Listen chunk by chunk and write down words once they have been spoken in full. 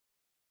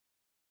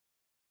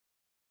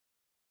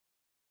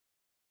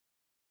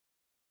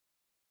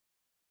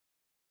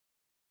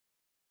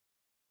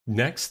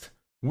Next,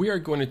 we are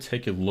going to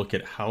take a look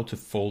at how to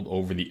fold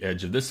over the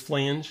edge of this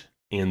flange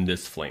and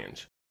this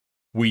flange.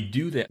 We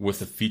do that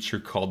with a feature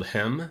called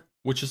hem,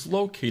 which is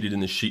located in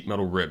the sheet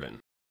metal ribbon.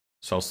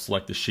 So I'll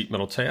select the sheet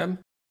metal tab,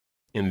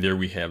 and there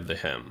we have the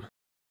hem.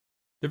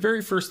 The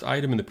very first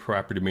item in the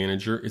Property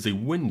Manager is a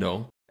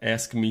window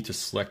asking me to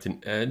select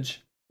an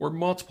edge or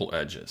multiple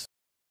edges.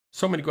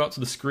 So I'm going to go out to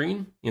the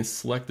screen and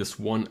select this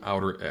one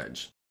outer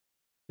edge.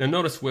 Now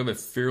notice we have a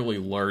fairly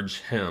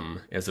large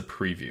hem as a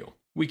preview.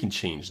 We can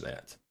change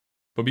that.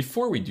 But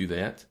before we do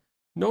that,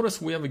 notice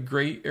we have a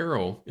gray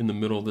arrow in the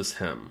middle of this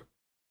hem.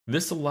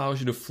 This allows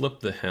you to flip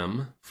the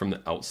hem from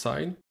the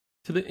outside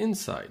to the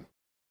inside.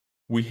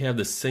 We have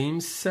the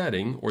same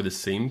setting or the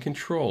same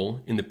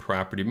control in the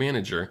Property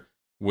Manager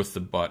with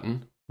the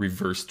button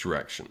Reverse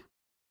Direction.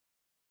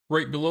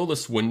 Right below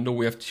this window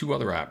we have two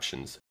other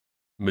options,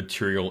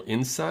 Material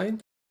Inside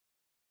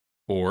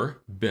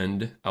or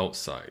Bend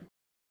Outside.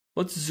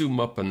 Let's zoom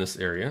up on this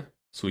area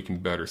so we can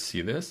better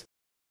see this.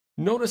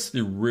 Notice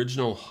the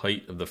original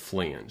height of the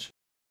flange.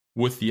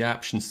 With the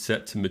option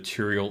set to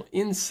Material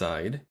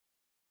Inside,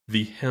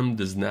 the hem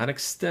does not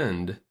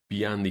extend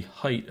beyond the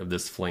height of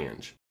this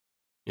flange.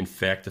 In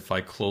fact, if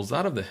I close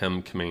out of the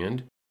hem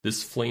command,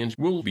 this flange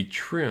will be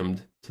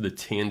trimmed to the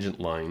tangent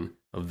line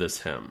of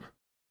this hem.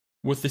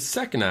 With the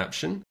second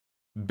option,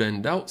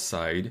 Bend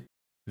Outside,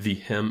 the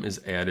hem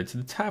is added to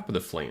the top of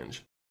the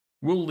flange.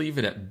 We'll leave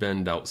it at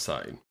Bend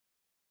Outside.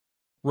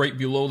 Right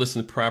below this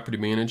in the Property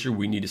Manager,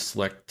 we need to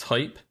select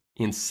Type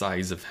and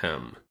Size of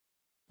Hem.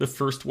 The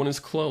first one is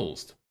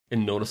closed,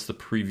 and notice the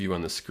preview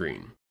on the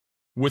screen.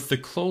 With the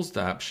closed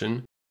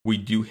option, we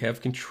do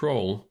have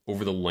control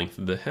over the length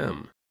of the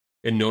hem.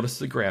 And notice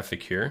the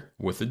graphic here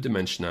with a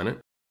dimension on it.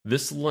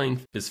 This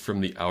length is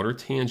from the outer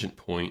tangent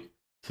point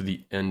to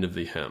the end of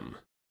the hem.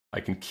 I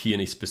can key in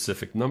a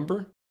specific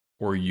number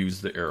or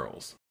use the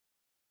arrows.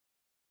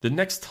 The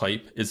next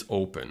type is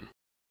Open.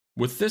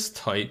 With this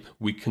type,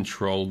 we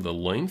control the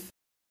length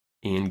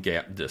and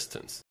gap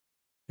distance.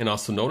 And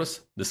also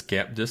notice this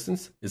gap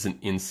distance is an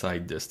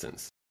inside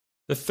distance.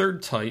 The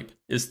third type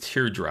is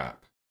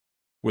Teardrop.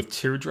 With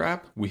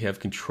Teardrop, we have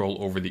control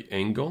over the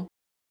angle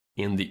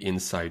and the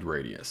inside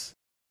radius.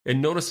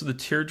 And notice with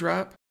the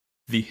Teardrop,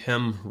 the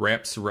hem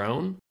wraps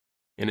around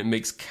and it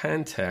makes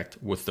contact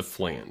with the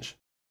flange.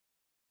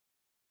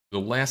 The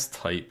last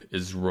type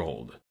is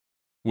Rolled.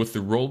 With the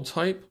Rolled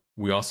type,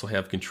 we also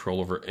have control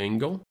over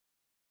angle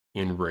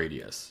and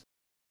radius.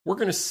 We're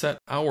going to set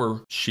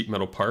our sheet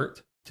metal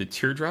part to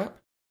Teardrop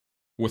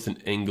with an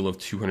angle of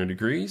 200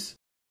 degrees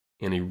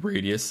and a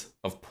radius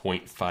of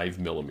 0.5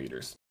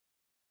 millimeters.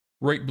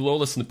 Right below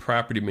this in the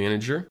Property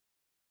Manager,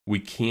 we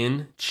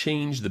can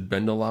change the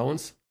bend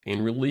allowance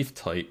and relief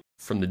type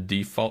from the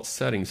default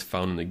settings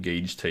found in the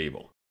gauge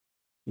table.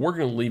 We're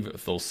going to leave it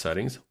with those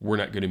settings. We're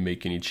not going to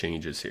make any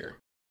changes here.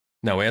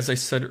 Now, as I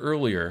said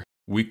earlier,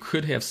 we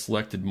could have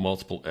selected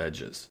multiple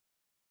edges.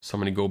 So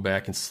I'm going to go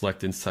back and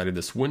select inside of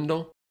this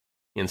window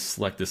and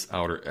select this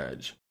outer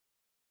edge.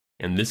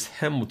 And this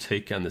hem will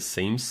take on the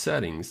same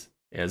settings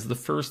as the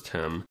first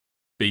hem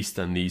based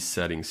on these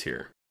settings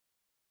here.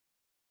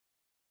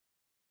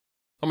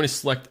 I'm going to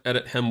select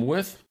Edit Hem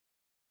Width.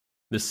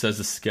 This says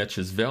the sketch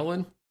is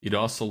valid. It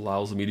also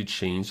allows me to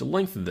change the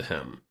length of the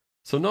hem.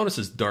 So notice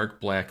this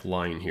dark black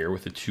line here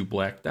with the two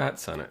black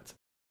dots on it.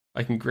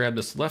 I can grab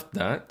this left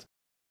dot,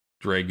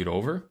 drag it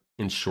over,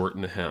 and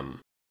shorten the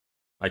hem.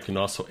 I can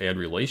also add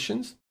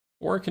relations,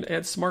 or I can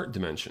add smart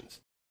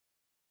dimensions.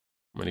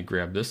 I'm going to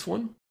grab this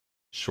one,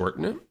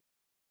 shorten it.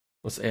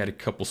 Let's add a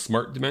couple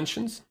smart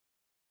dimensions.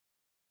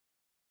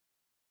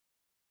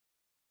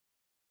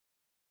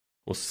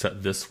 We'll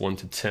set this one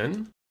to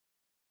 10,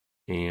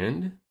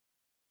 and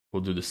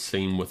we'll do the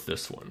same with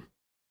this one,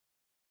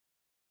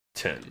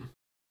 10.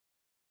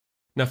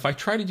 Now if I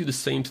try to do the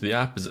same to the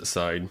opposite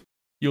side,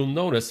 you'll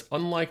notice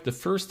unlike the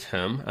first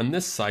hem, on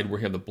this side where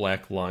we have the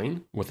black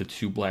line with the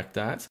two black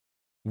dots,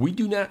 we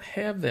do not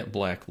have that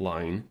black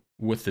line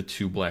with the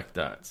two black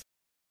dots.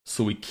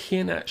 So we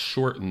cannot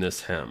shorten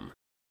this hem.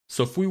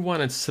 So if we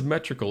wanted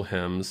symmetrical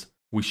hems,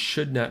 we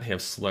should not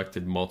have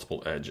selected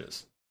multiple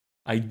edges.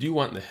 I do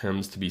want the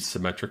hems to be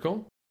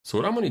symmetrical. So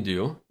what I'm going to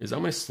do is I'm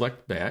going to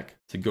select back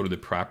to go to the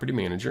Property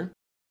Manager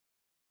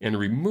and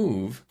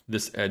remove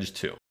this edge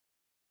too.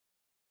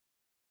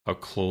 I'll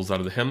close out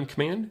of the hem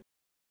command.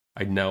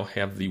 I now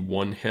have the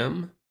one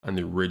hem on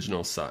the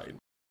original side.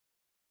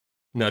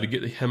 Now to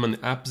get the hem on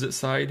the opposite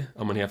side,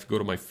 I'm going to have to go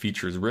to my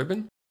Features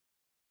ribbon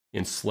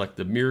and select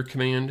the Mirror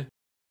command,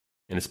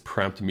 and it's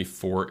prompting me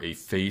for a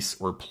face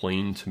or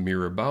plane to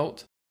mirror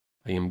about.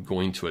 I am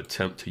going to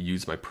attempt to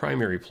use my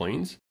primary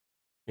planes,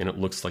 and it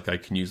looks like I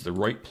can use the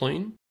right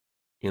plane,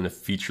 and the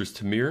Features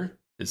to mirror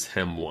is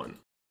Hem 1.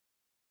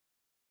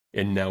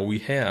 And now we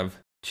have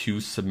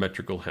two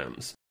symmetrical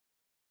hems.